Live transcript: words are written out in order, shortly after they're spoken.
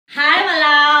Hi my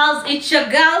loves, it's your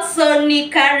girl Sonny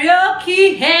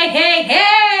Karaoke.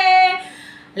 Hey.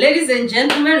 Ladies and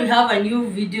gentlemen, we have a new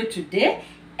video today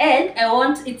and I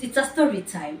want it's a story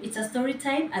time. It's a story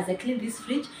time as I clean this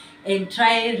fridge and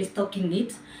try restocking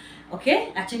it.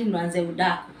 Okay? Acheni nianze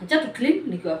udaku. Acha to clean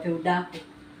nikiwape udaku.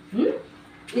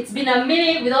 It's been a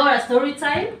minute without a story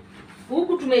time.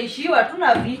 Huku tumeishiwa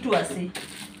tuna vitu ase.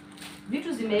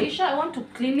 Vitu zimeisha. I want to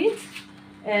clean it.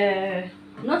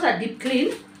 Not a deep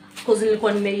clean. Because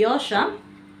nilikuwa nimeiosha,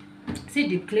 see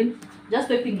deep clean, just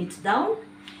wiping it down.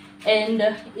 And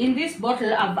in this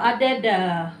bottle I've added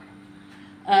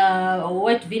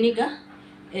white vinegar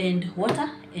and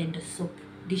water and soap,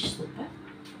 dish soap.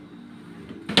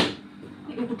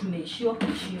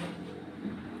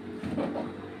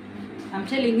 I'm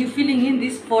telling you, filling in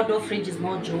this 4-door fridge is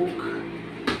no joke.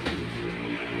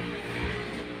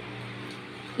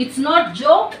 It's not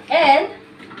joke. And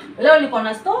leo niko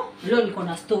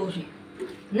na story.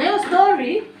 Now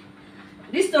story,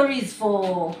 this story is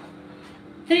for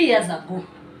 3 years ago.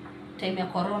 Time ya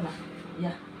corona.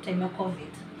 Yeah, time ya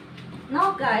COVID.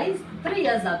 Now guys, 3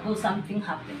 years ago something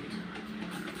happened.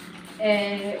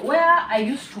 Where I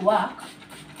used to work,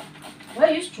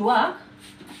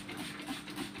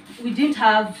 we didn't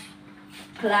have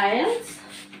clients.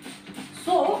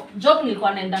 So job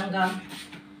nilikuwa naendanga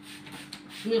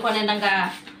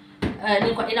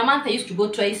in a month I used to go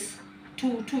twice,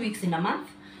 two weeks in a month.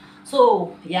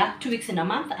 So yeah, 2 weeks in a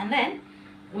month. And then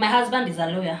my husband is a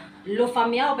lawyer. Law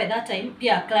firm yao by that time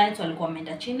pia clients walikuwa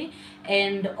wameenda chini,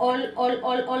 and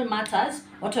all matters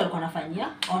watu walikuwa wanafanyia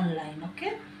online.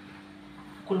 Okay,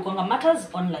 kulikuwa matters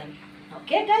online.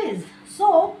 Okay guys,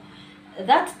 so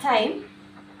that time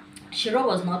Shiro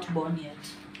was not born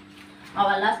yet.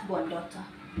 Our last born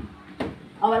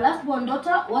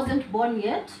daughter wasn't born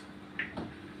yet.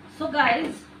 So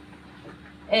guys,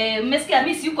 I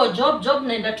miss you got job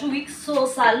naenda 2 weeks, so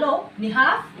salo ni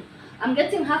half. I'm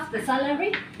getting half the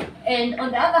salary, and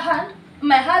on the other hand,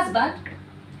 my husband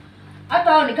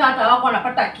hata nikata wako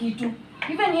anapata kitu.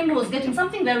 Even him was getting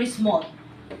something very small,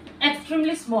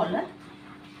 extremely small.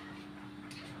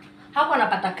 Hakuwa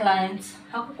anapata clients,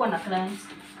 hakukuwa na clients.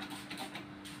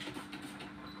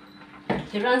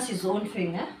 He runs his own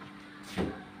thing.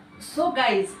 So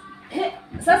guys,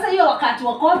 sasa hiyo wakati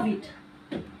wa COVID,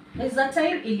 there's a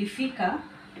time ilifika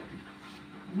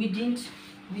we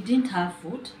didn't have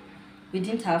food. We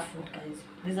didn't have food guys.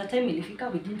 There's a time ilifika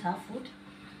we didn't have food.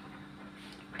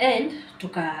 And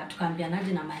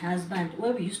tukaambianaje na my husband,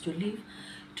 where we used to live,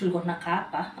 tulikuwa tunakaa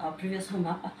hapa, our previous home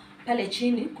hapa, pale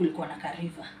chini kulikuwa na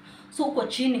river. So huko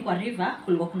chini kwa river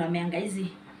kulikuwa kuna mianga hizi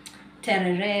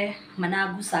terere,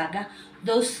 managu, saga,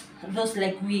 those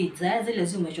like weeds, zile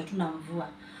zimecho tuna mvua.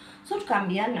 So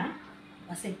tukaambiana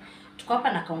basi tuko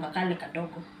hapa na kaunga kale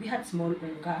kadogo. We had small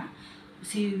unga.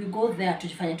 See, we go there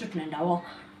tujifanye tu tunaenda walk,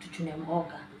 tuchune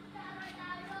mboga.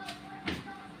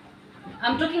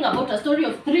 I'm talking about a story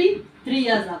of 3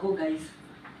 years ago guys.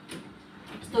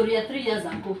 Story of 3 years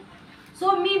ago.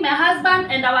 So me, my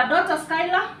husband and our daughter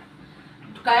Skylar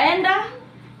tukaenda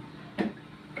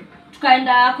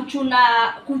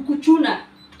kuchuna.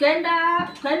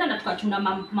 Tukaenda na tukachuna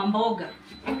mamboga.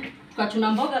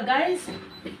 Tukachuna mboga guys.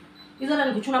 Hizo na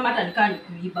nikuchuna mata nikani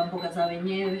kuiba mboga za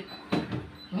wenyewe.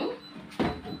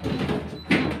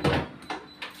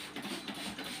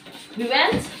 We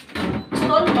went,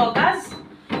 stole mbogas,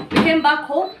 we came back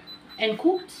home and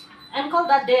cooked and called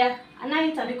that day a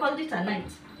night, and we called it a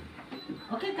night.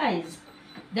 Okay guys,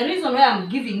 the reason why I'm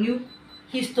giving you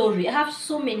his story, I have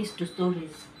so many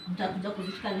stories. Nitakuja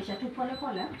kuzishikanisha tu pole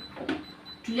pole.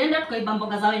 Tulienda tukaiba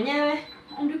mboga za wenyewe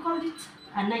and we called it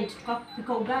a night.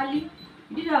 Tukapika ugali.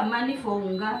 We didn't have money for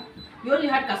unga. We only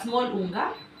had a small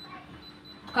unga.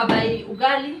 Tukabai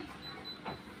ugali.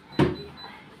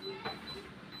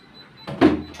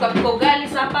 Tukapika ugali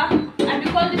sapa and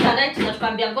we called it a night. Na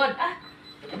tukaambia God,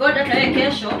 God atawe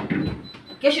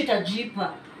kesho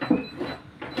itajipa.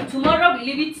 Tomorrow we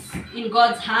leave it in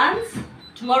God's hands.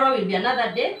 Tomorrow will be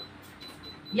another day.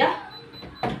 Yeah,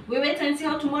 we wait and see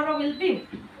how tomorrow will be.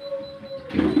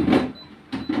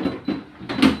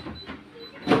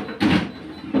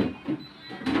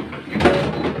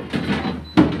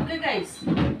 Okay guys,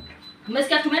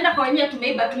 umesikia tumeenda kwa wenyewe,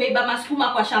 tumeiba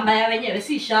masukuma kwa shamba ya wenyewe,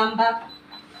 si shamba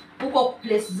huko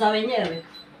place za wenyewe.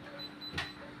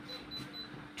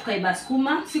 Tukaiba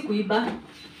sukuma, si kuiba,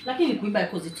 lakini kuiba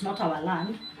because it's not our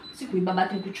land. Si kuiba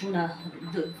but nikuchuna,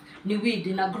 ni weed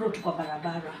ina grow tu kwa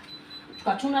barabara.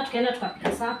 Tukachuna, tukaenda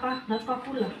tukapika sapa na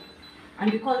tukakula.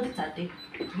 And we called it a day.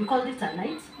 We called it a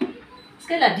night.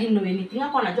 Skylar didn't know anything.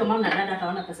 Hapo anajua mama na dada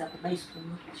ataona pesa ya kubai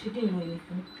sukuma. She didn't know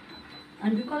anything.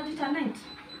 And we called it a night.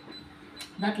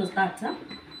 That was that, huh?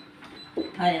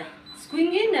 Haya. Siku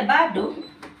ingine bado.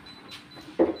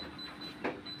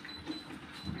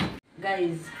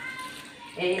 Guys,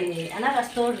 another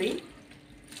story.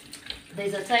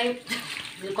 There's a time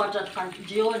there's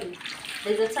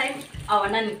a time our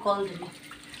nanny called me.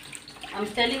 I'm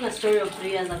telling a story of 3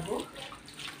 years ago.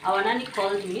 Our nanny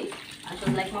called me and she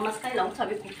was like, Mama Skyla, what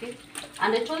have you cooking?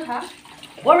 And I told her,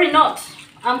 worry not,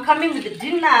 I'm coming with the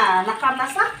dinner.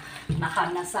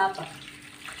 Nakamna supper.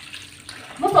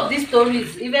 Most of these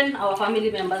stories, even our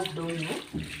family members don't know.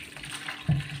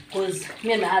 Because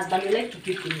me and my husband, we like to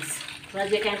keep things.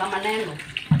 Tunajiweka maneno.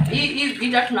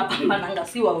 Ila tunapambananga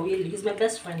si wawili. He's my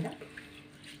best friend.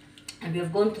 And we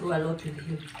have gone through a lot with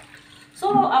him. So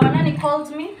our nanny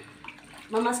calls me,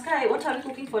 Mama Sky, what are you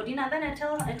cooking for dinner? Then I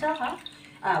tell her,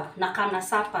 nakamna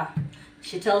supper.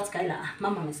 She tells Skyla,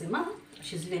 Mama amesema,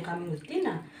 she's even coming with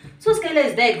dinner. So Skyla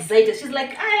is there excited. She's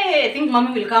like, I think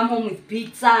Mommy will come home with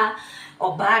pizza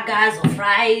or burgers or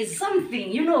fries,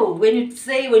 something. You know, when you just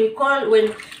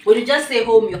say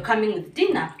home, you're coming with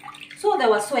dinner. So they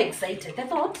were so excited. They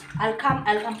thought,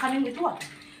 I'm coming with what?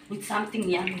 With something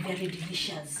yummy, very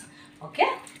delicious.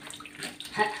 Okay?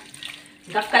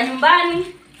 Nikafika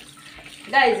nyumbani.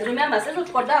 Guys, remember, since we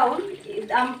go down,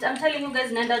 I'm telling you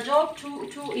guys, naenda job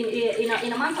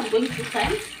in a month I'm going 2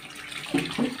 times.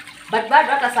 But bad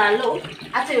hata saa low,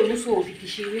 hata hiyo nusu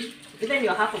ufikishiwi. Even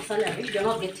your half of salary, you're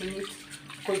not getting it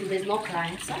because there's no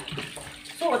clients. Huh?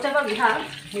 So whatever we have,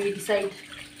 we decide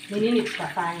ni nini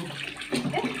tutafanya.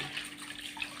 Okay?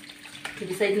 We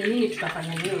decide ni nini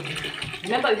tutafanya leo.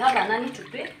 Remember, we have a nanny to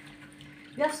pay.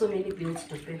 We have so many bills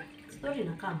to pay. Story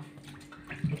na come.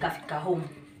 Nikafika home.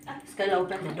 Skyla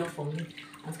opened the door for me.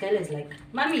 And Skyla is like,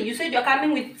 Mommy, you said you're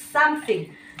coming with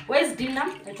something. Where's dinner?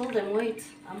 I told them, wait,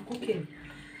 I'm cooking.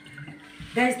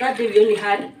 Guys, that day we only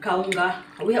had kaunga.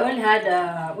 We only had,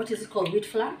 what is it called? Wheat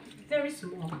flour. Very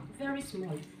small. Very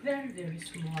small. Very, very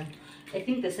small. I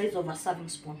think the size of a serving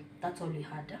spoon. That's all we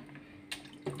had.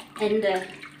 And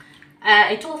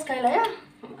I told Skyla, yeah,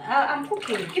 I'm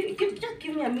cooking. Just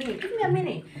give me a minute. Give me a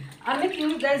minute. I'm making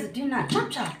you guys dinner. Chop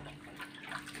chop.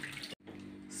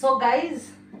 So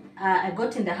guys, I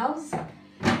got in the house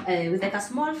with like a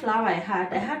small flour I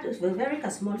had a very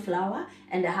small flour,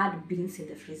 and I had beans in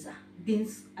the freezer.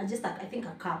 Beans, I think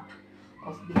a cup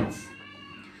of beans.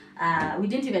 We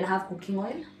didn't even have cooking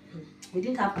oil. We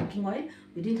didn't have cooking oil.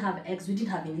 We didn't have eggs. We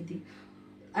didn't have anything.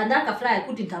 And that flour I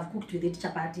couldn't have cooked with it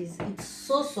chapatis. It's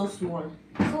so small.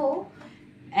 So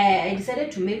I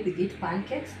decided to make with it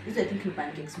pancakes. These are thinking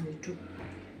pancakes mwitu.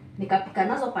 Nikapika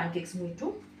nazo pancakes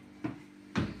mwitu.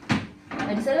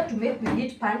 I decided to make with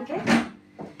it pancakes,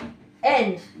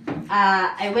 and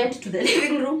I went to the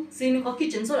living room, seeing the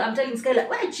kitchen. So I'm telling Skyla,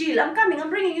 wait, chill, I'm coming, I'm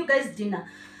bringing you guys dinner.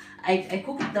 I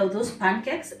cooked those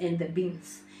pancakes and the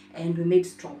beans, and we made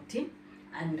strong tea,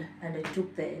 and I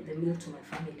took the meal to my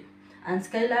family. And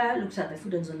Skyla looked at the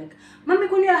food and was like, Mommy,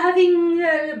 when you're having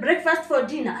breakfast for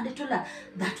dinner? And I told her,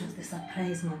 that was the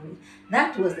surprise, Mommy.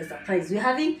 That was the surprise. We're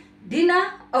having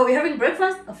dinner, or we're having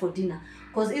breakfast for dinner.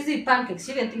 Because easy pancakes,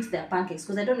 she even thinks they're pancakes,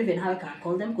 because I don't even know how I can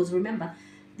call them. Because remember,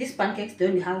 these pancakes, they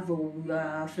only have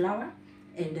flour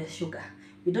and sugar.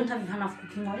 We don't have enough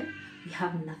cooking oil. We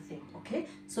have nothing, okay?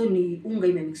 So ni unga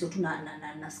imemixwa tu na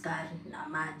skari na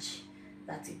maji.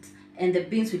 That's it. And the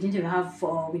beans, we didn't even have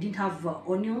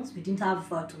onions, we didn't have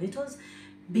tomatoes.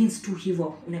 Beans tu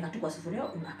hivo, unaweka tu kwa sufuria,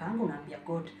 unakaanga, unaambia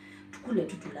God, tukule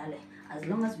tu tulale. As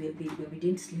long as we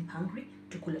didn't sleep hungry,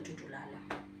 tukule tu tulale.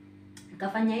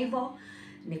 Nikafanya hivyo,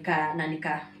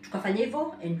 tukafanya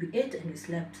hivyo, and we ate and we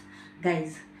slept.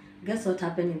 Guys, guess what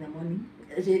happened in the morning?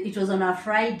 It was on a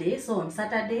Friday, so on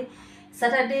Saturday,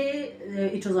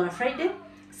 it was on a Friday.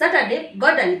 Saturday,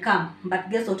 God will come, but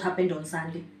guess what happened on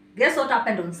Sunday? Guess what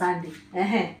happened on Sunday?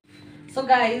 So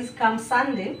guys, come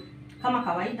Sunday, kama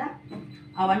kawaida,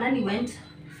 our nanny went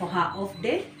for her off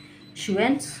day. She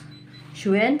went.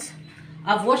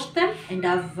 I've washed them and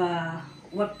I've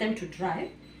worked them to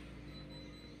dry.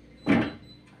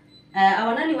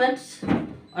 Our nanny went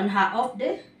on her off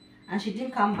day and she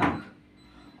didn't come back,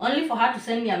 only for her to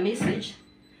send me a message,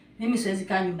 mimi siwezi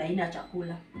kaa nyumba ina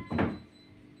chakula.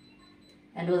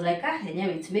 And I was like,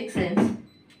 yenyewe, it makes sense.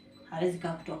 Hawezi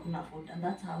kaa kutu hakuna food. And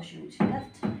that's how she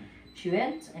left. She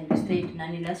went and we stayed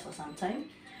nanny-less for some time.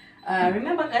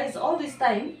 Remember guys, all this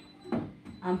time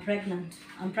I'm pregnant.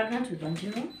 I'm pregnant with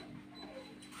Wanjiru.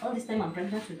 All this time I'm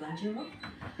pregnant with Wanjiru.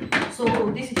 So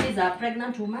this is a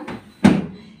pregnant woman.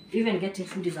 Even getting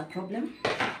food is a problem.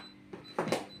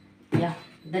 Yeah,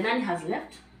 the nanny has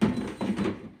left.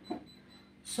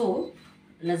 So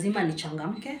lazima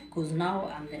nichangamke, because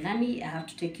now I'm the nanny. I have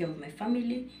to take care of my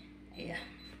family. Yeah.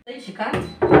 Then she can't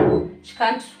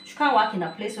work in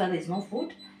a place where there's no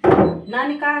food. Na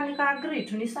nika agree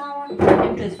tu ni sawa.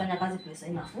 Mtu azifanya kazi place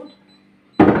haina food.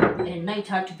 And now it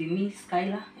had to be me,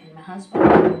 Skylar, and my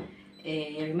husband.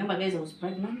 Remember guys, I was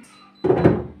pregnant.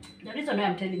 The reason why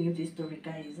I'm telling you this story,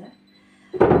 guys,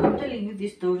 I'm telling you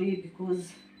this story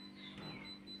because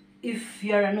if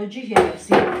you're an OG here, you've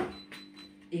seen.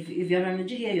 If you're an OG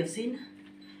here, you've seen.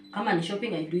 Come on,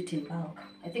 shopping, I do it in bulk.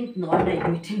 I think no wonder I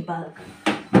do it in bulk.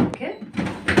 Okay?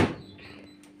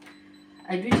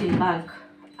 I do it in bulk.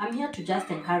 I'm here to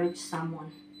just encourage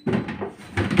someone.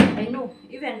 I know,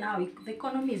 even now, the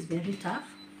economy is very tough.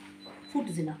 Food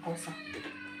is inakosa.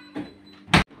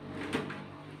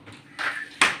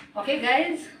 Okay,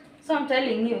 guys. So I'm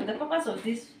telling you, the purpose of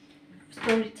this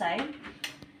story time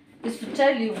is to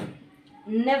tell you,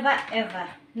 never ever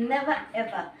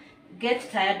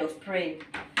get tired of praying.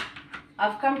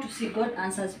 I've come to see God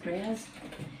answers prayers.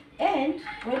 And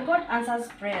when God answers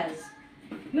prayers,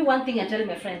 me one thing I tell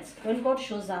my friends, when God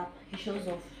shows up, he shows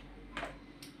off.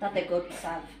 That the God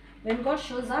serve. When God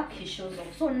shows up, he shows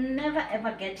off. So never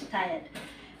ever get tired.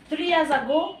 3 years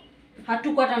ago,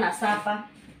 hatukuwa hata na suffer.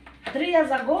 3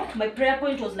 years ago, my prayer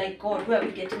point was like, God, where are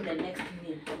we getting the next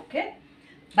meal? Okay?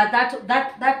 But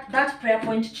that prayer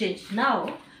point changed.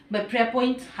 Now, my prayer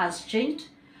point has changed.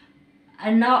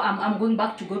 And now I'm going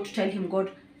back to God to tell him,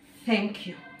 God, thank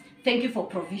you. Thank you for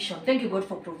provision. Thank you, God,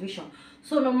 for provision.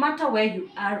 So no matter where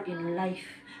you are in life,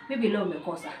 maybe leo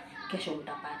umekosa, kesho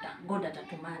mtapata. God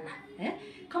atatumana.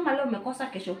 Kama leo umekosa,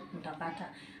 kesho mtapata.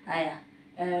 Aya.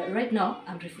 Right now,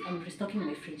 I'm restocking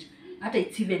my fridge. Hata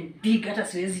it's even big, hata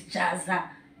siwezi jaza.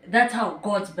 That's how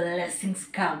God's blessings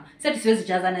come. Sasa siwezi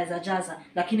jaza naweza jaza,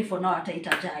 lakini for now hata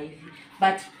itajaa hivi.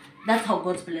 But that's how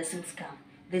God's blessings come.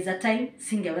 There's a time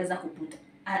singeweza kuput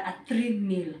a 3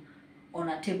 meal on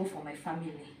a table for my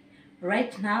family.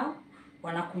 Right now,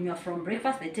 wanakunywa from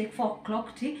breakfast, they take 4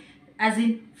 o'clock tea. As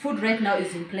in, food right now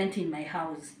is in plenty in my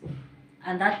house.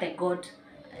 And that the God,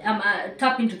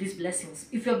 tap into these blessings.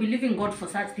 If you're believing God for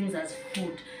such things as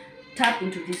food, tap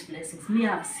into these blessings. Me,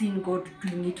 I've seen God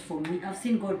doing it for me. I've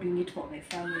seen God doing it for my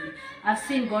family. I've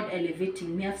seen God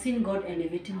elevating me. I've seen God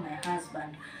elevating my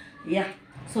husband. Yeah.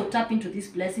 So tap into these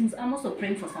blessings. I'm also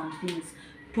praying for some things.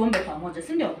 Tuombe pamoja,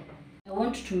 si ndio? I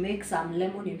want to make some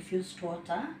lemon infused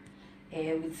water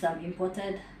with some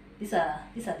imported. These are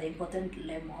the imported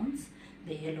lemons,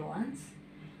 the yellow ones.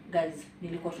 Guys,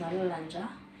 nilikuwa tunalala njaa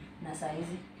na saa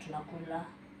hizi tunakula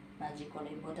maji kwa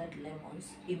imported lemons.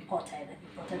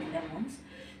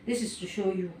 This is to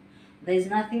show you there is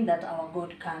nothing that our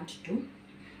God can't do,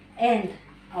 and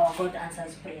our God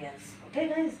answers prayers. Okay,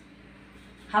 guys?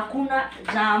 Hakuna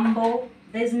jambo.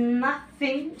 There's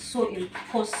nothing so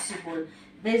impossible.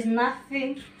 There's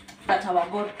nothing that our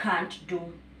God can't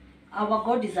do. Our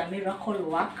God is a miracle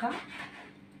worker.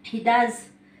 He does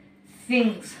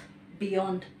things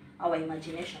beyond our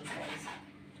imaginations, guys.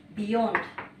 Beyond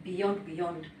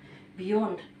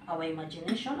our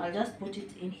imagination. I'll just put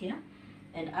it in here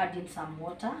and add in some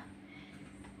water.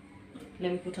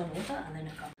 Let me put on water and then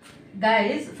I come.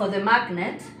 Guys, for the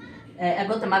magnet, I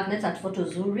got the magnet at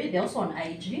Photozuri. They're also on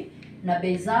IG. Na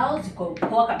bei zao ziko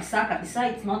poa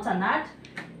kabisa. It's not an ad.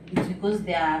 It's because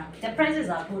their prices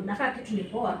are good. Naka kitu ni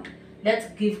poa. Let's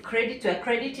give credit where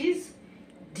credit is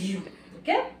due.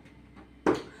 Okay?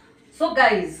 So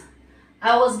guys,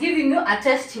 I was giving you a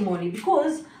testimony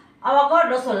because our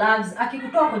God also loves,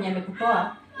 akikutoa kwenye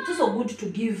amekutoa, it's also good to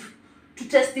give, to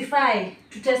testify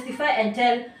and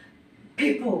tell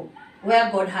people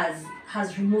where God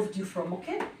has removed you from.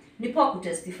 Okay? Nipo ku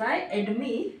testify, and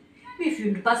me, if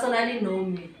you personally know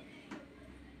me,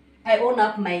 I own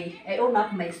up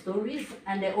my stories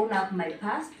and I own up my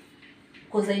past,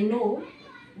 because I know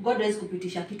God has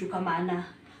kupitisha kitu kama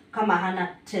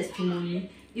hana testimony.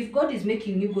 If God is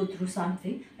making you go through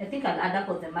something, I think I'll add up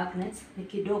on the magnets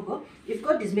kidogo. If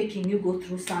God is making you go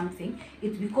through something,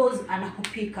 it's because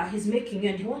anakupika. He's making you,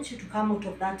 and he wants you to come out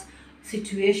of that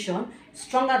situation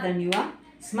stronger than you are,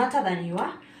 smarter than you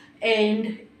are,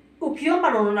 and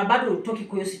ukiomba na unaona bado utoki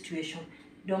kwa hiyo situation,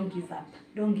 don't give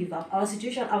up. Our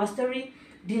story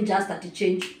didn't just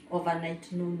change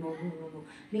overnight. No.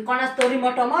 Niko na story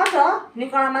moto,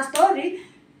 niko na ma story.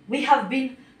 We have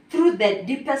been through the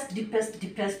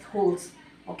deepest holes.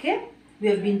 Okay? We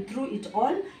have been through it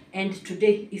all, and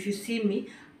today, if you see me,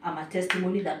 I'm a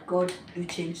testimony that God do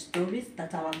change stories,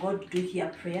 that our God do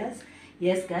hear prayers.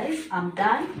 Yes, guys, I'm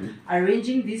done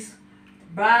arranging this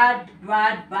bad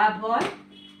boy.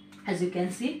 As you can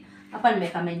see, hapa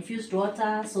nimeka my infused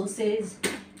water, sauces,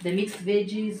 the mixed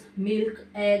veggies, milk,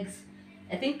 eggs.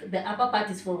 I think the upper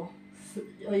part is for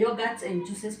yogurts and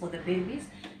juices for the babies.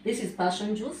 This is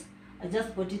passion juice. I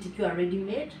just bought it ikiwa ready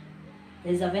made.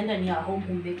 There's a vendor near home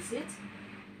who makes it.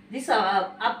 These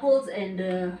are apples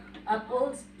and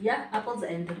apples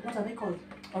and what are they called?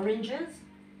 Oranges,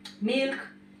 milk,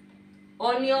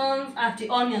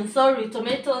 onions, sorry,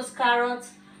 tomatoes,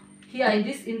 carrots. Here in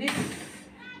this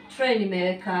tray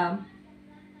nimeweka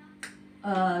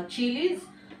chilies,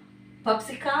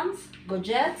 capsicums,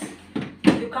 courgettes,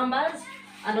 cucumbers,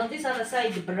 and on this other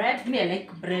side bread. Me, I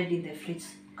like bread in the fridge.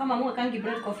 Kama mwa kangi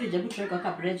bread kwa fridge, try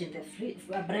kuweka bread in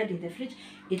the fridge.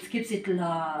 It keeps it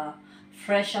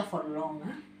fresher for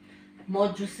long. More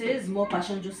juices, more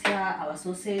passion juice here, our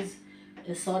sauces,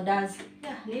 sodas.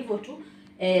 Yeah, ni hivyo tu.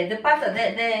 The part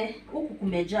the huku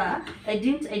kumeja, I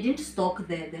didn't stock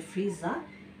the freezer.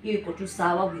 Hiyo iko tu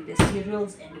sawa with the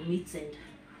cereals and meats and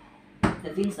the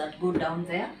things that go down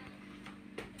there.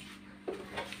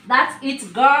 That's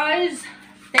it, guys.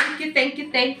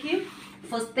 Thank you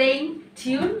for staying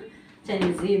tuned.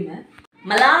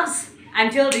 My loves,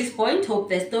 until this point, hope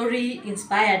the story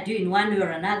inspired you in one way or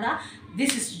another.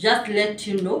 This is just to let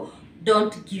you know,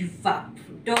 don't give up.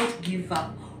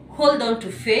 Hold on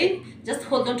to faith. Just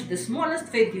hold on to the smallest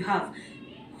faith you have.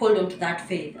 Hold on to that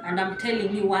faith, and I'm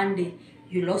telling you, one day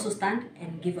you'll also stand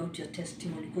and give out your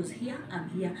testimony, because I'm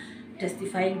here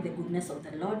testifying the goodness of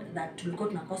the Lord, that tulikuwa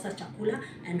tunakosa chakula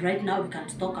and right now we can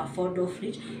stock a 4-door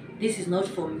fridge. This is not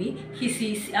for me.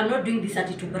 I'm not doing this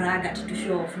to brag, to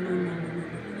show off. No.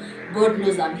 God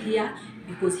knows I'm here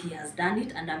because He has done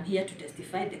it, and I'm here to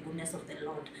testify the goodness of the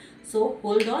Lord. So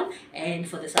hold on, and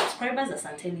for the subscribers,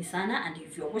 asanteni sana. And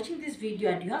if you're watching this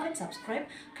video and you haven't subscribed,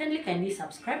 kindly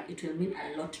subscribe. It will mean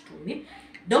a lot to me.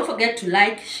 Don't forget to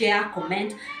like, share,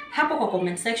 comment. Hapo kwa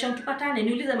comment section tupatane,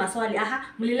 niulize maswali.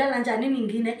 Mlilala njaa nini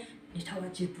nyingine,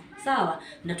 nitawajibu. Sawa?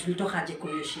 Na tulitoka aje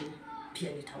kwa hiyo shida, pia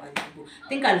nitawajibu. I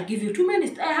think I'll give you 2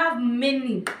 minutes. I have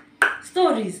many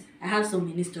stories. I have so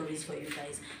many stories for you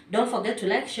guys. Don't forget to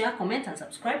like, share, comment, and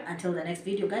subscribe. Until the next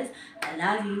video, guys, I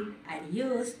love you.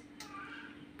 Adios.